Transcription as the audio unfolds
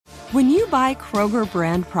When you buy Kroger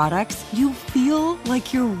brand products, you feel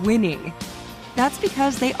like you're winning. That's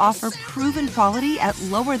because they offer proven quality at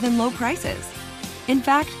lower than low prices. In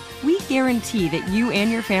fact, we guarantee that you and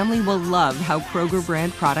your family will love how Kroger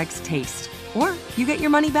brand products taste, or you get your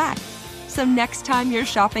money back. So next time you're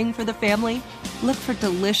shopping for the family, look for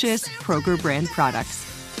delicious Kroger brand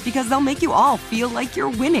products, because they'll make you all feel like you're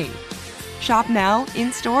winning. Shop now,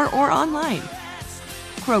 in-store, or online.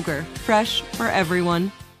 Kroger, fresh for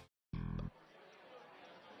everyone.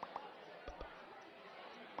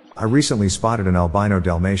 I recently spotted an albino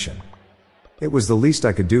Dalmatian. It was the least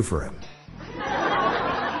I could do for him.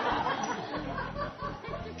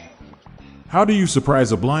 How do you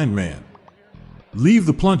surprise a blind man? Leave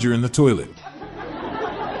the plunger in the toilet.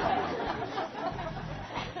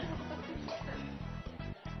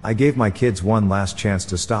 I gave my kids one last chance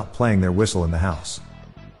to stop playing their whistle in the house.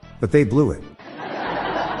 But they blew it.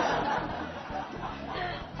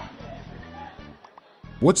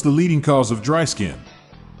 What's the leading cause of dry skin?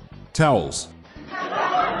 Towels.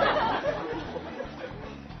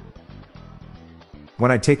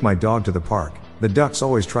 When I take my dog to the park, the ducks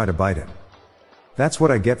always try to bite him. That's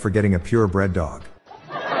what I get for getting a purebred dog.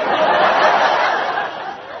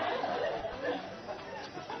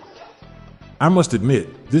 I must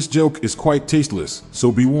admit, this joke is quite tasteless, so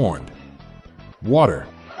be warned. Water.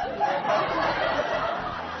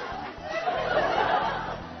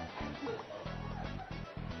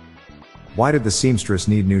 Why did the seamstress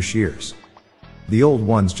need new shears? The old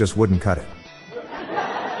ones just wouldn't cut it.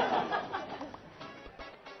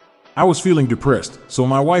 I was feeling depressed, so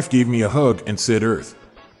my wife gave me a hug and said Earth.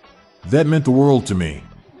 That meant the world to me.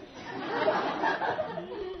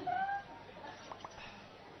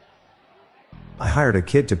 I hired a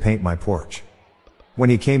kid to paint my porch. When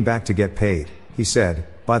he came back to get paid, he said,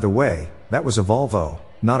 "By the way, that was a Volvo,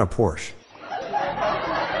 not a Porsche."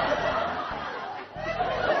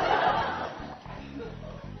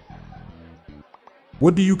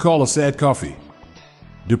 What do you call a sad coffee?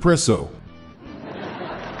 Depresso.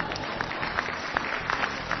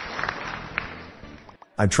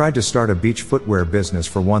 I tried to start a beach footwear business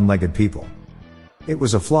for one-legged people. It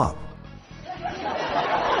was a flop.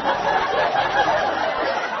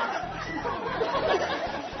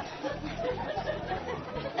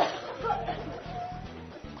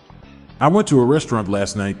 I went to a restaurant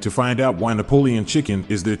last night to find out why Napoleon chicken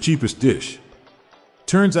is their cheapest dish.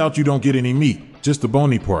 Turns out you don't get any meat, just the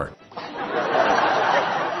bony part.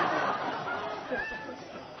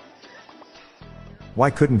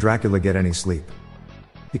 Why couldn't Dracula get any sleep?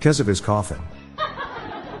 Because of his coffin.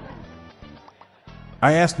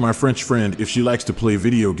 I asked my French friend if she likes to play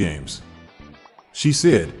video games. She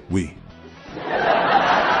said, oui.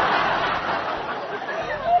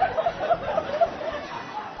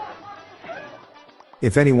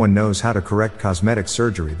 If anyone knows how to correct cosmetic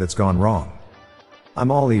surgery that's gone wrong, I'm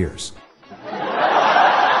all ears.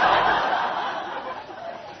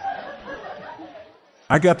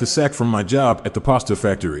 I got the sack from my job at the pasta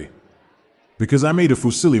factory because I made a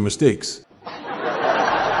few silly mistakes.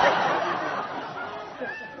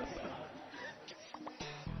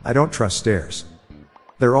 I don't trust stairs.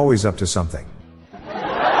 They're always up to something.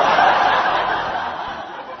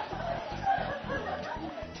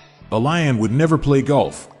 A lion would never play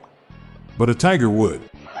golf, but a tiger would.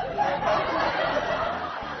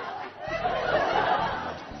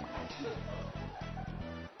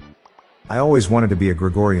 I always wanted to be a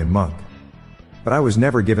Gregorian monk, but I was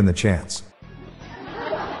never given the chance.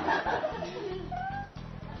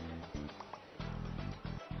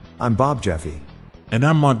 I'm Bob Jeffy. And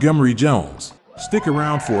I'm Montgomery Jones. Stick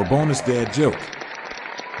around for a bonus dad joke.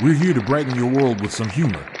 We're here to brighten your world with some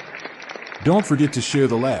humor. Don't forget to share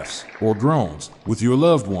the laughs, or groans, with your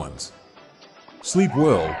loved ones. Sleep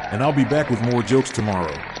well, and I'll be back with more jokes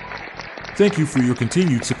tomorrow. Thank you for your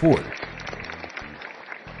continued support.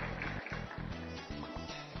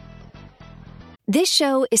 This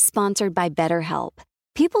show is sponsored by BetterHelp.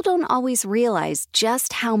 People don't always realize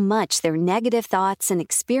just how much their negative thoughts and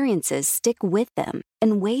experiences stick with them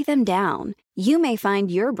and weigh them down. You may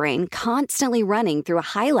find your brain constantly running through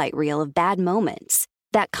a highlight reel of bad moments.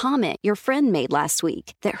 That comment your friend made last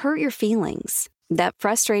week that hurt your feelings. That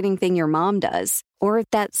frustrating thing your mom does. Or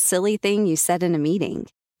that silly thing you said in a meeting.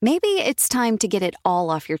 Maybe it's time to get it all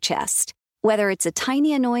off your chest. Whether it's a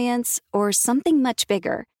tiny annoyance or something much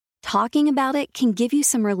bigger, talking about it can give you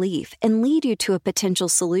some relief and lead you to a potential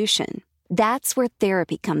solution. That's where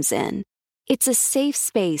therapy comes in. It's a safe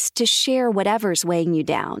space to share whatever's weighing you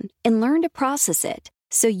down and learn to process it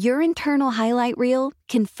so your internal highlight reel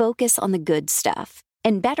can focus on the good stuff.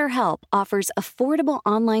 And BetterHelp offers affordable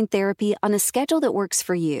online therapy on a schedule that works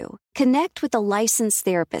for you. Connect with a licensed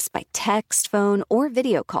therapist by text, phone, or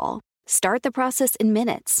video call. Start the process in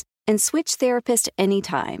minutes and switch therapist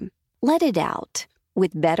anytime. Let it out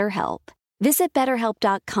with BetterHelp. Visit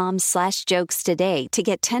BetterHelp.com/jokes today to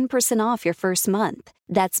get 10% off your first month.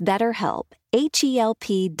 That's BetterHelp,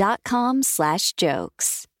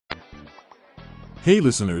 HELP.com/jokes. Hey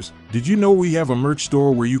listeners, did you know we have a merch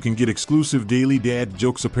store where you can get exclusive Daily Dad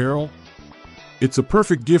Jokes apparel? It's a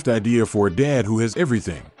perfect gift idea for a dad who has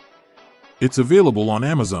everything. It's available on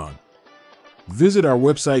Amazon. Visit our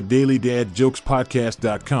website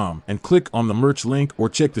dailydadjokespodcast.com and click on the merch link or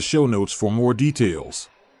check the show notes for more details.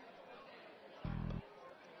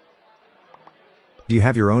 Do you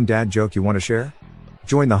have your own dad joke you want to share?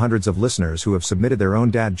 Join the hundreds of listeners who have submitted their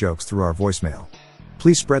own dad jokes through our voicemail.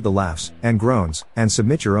 Please spread the laughs and groans and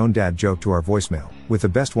submit your own dad joke to our voicemail, with the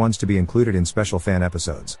best ones to be included in special fan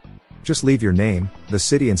episodes. Just leave your name, the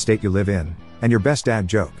city and state you live in, and your best dad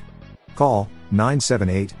joke. Call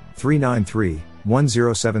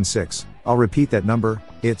 978-393-1076. I'll repeat that number,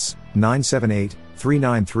 it's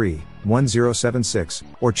 978-393-1076,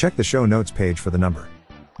 or check the show notes page for the number.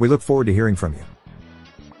 We look forward to hearing from you.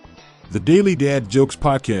 The Daily Dad Jokes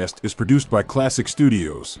podcast is produced by Classic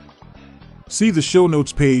Studios. See the show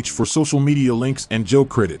notes page for social media links and joke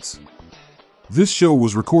credits. This show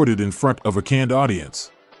was recorded in front of a canned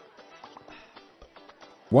audience.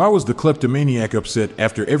 Why was the kleptomaniac upset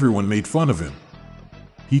after everyone made fun of him?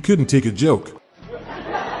 He couldn't take a joke.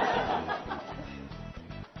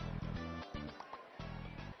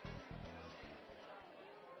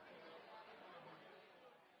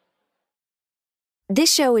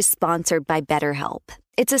 This show is sponsored by BetterHelp.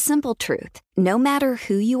 It's a simple truth. No matter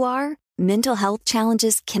who you are, mental health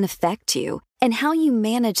challenges can affect you, and how you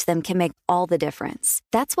manage them can make all the difference.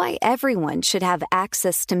 That's why everyone should have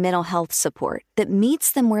access to mental health support that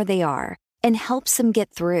meets them where they are and helps them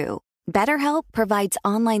get through. BetterHelp provides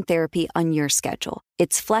online therapy on your schedule.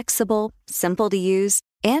 It's flexible, simple to use,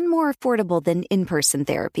 and more affordable than in-person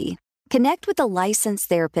therapy. Connect with a licensed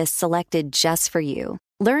therapist selected just for you.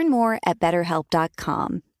 Learn more at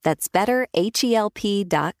BetterHelp.com. That's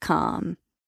BetterHelp.com.